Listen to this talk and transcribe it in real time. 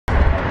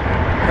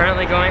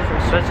Currently going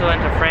from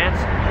Switzerland to France,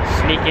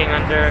 sneaking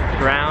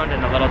underground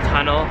in a little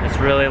tunnel. It's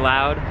really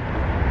loud.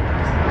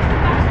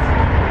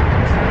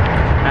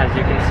 As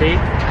you can see,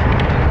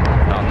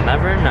 I'll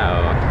never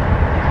know.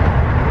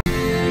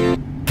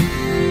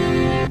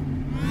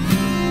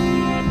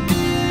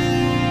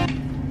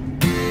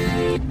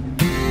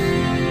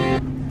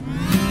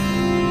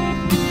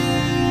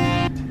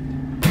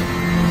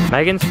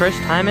 Megan's first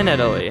time in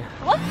Italy.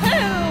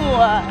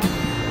 Woohoo!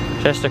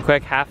 Just a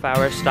quick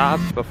half-hour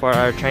stop before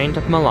our train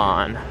to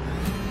Milan.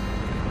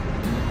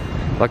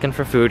 Looking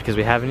for food because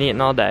we haven't eaten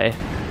all day,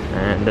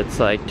 and it's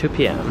like 2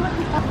 p.m.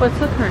 What's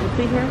the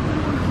currency here?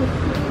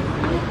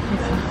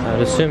 I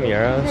would assume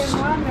euros.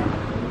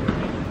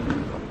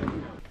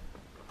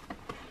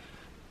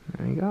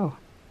 There you go.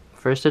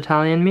 First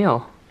Italian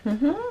meal.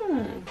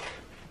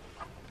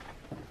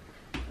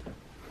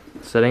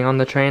 Sitting on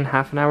the train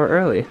half an hour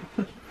early.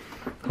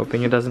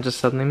 Hoping it doesn't just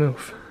suddenly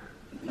move.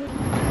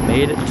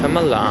 Made it to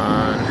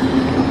Milan.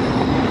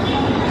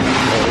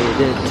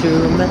 Made it to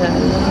Milan.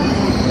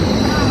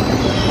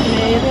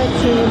 Made it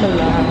to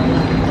Milan.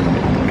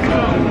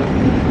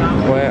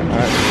 Where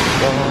are you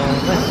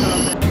going?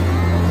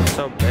 It's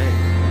so big.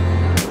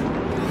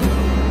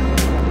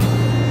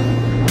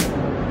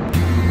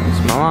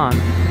 It's Milan.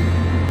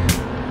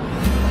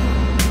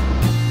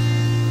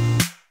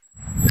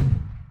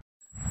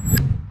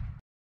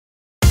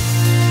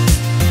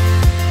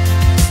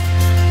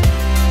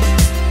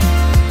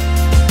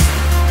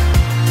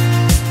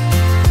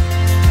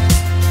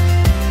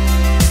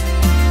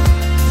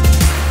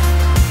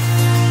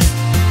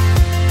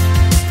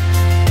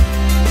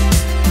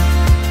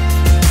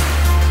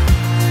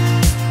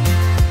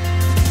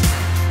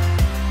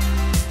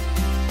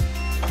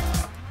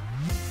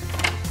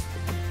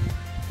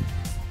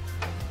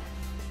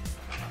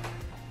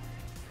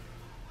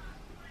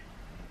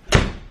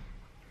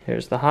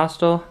 Here's the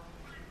hostel.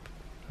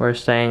 We're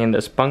staying in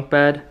this bunk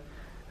bed,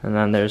 and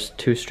then there's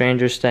 2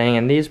 strangers staying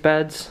in these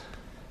beds.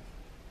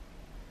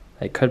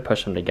 They could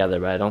push them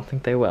together, but I don't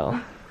think they will.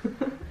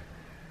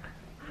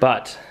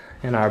 But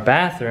in our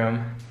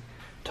bathroom,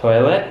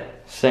 toilet,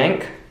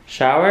 sink,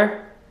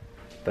 shower,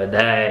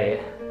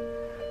 bidet.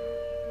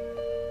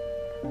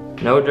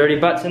 No dirty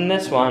butts in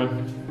this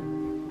one.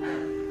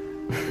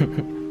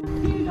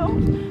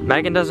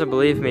 Megan doesn't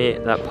believe me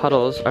that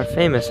puddles are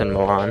famous in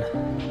Milan.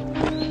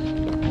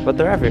 But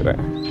they're everywhere.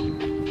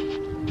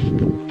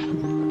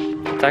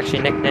 It's actually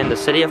nicknamed the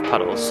City of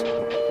Puddles.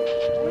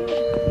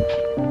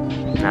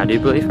 Now, do you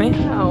believe me?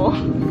 No.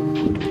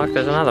 Look,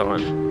 there's another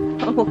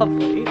one. Oh,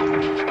 lovely.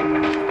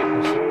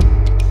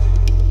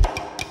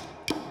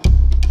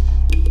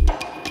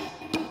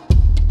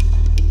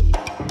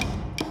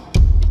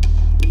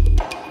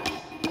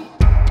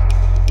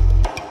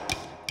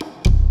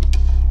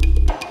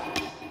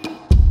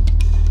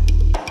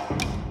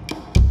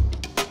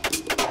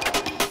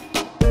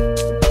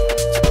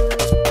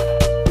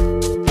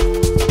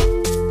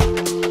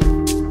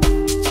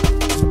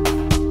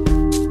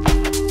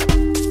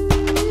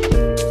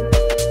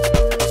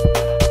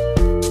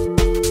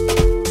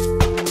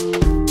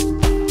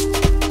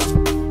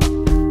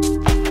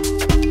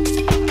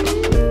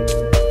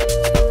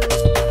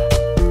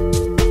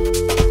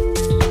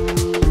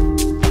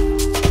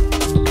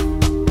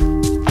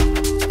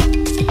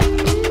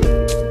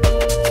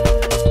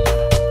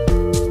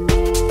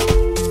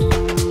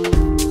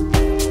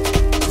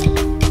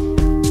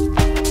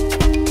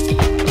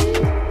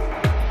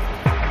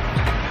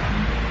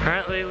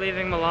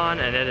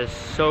 And it is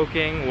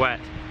soaking wet.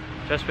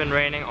 Just been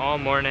raining all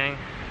morning.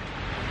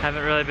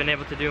 Haven't really been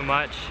able to do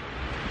much,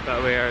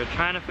 but we are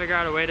trying to figure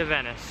out a way to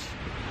Venice.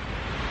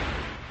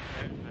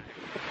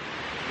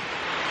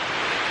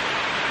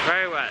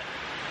 Very wet.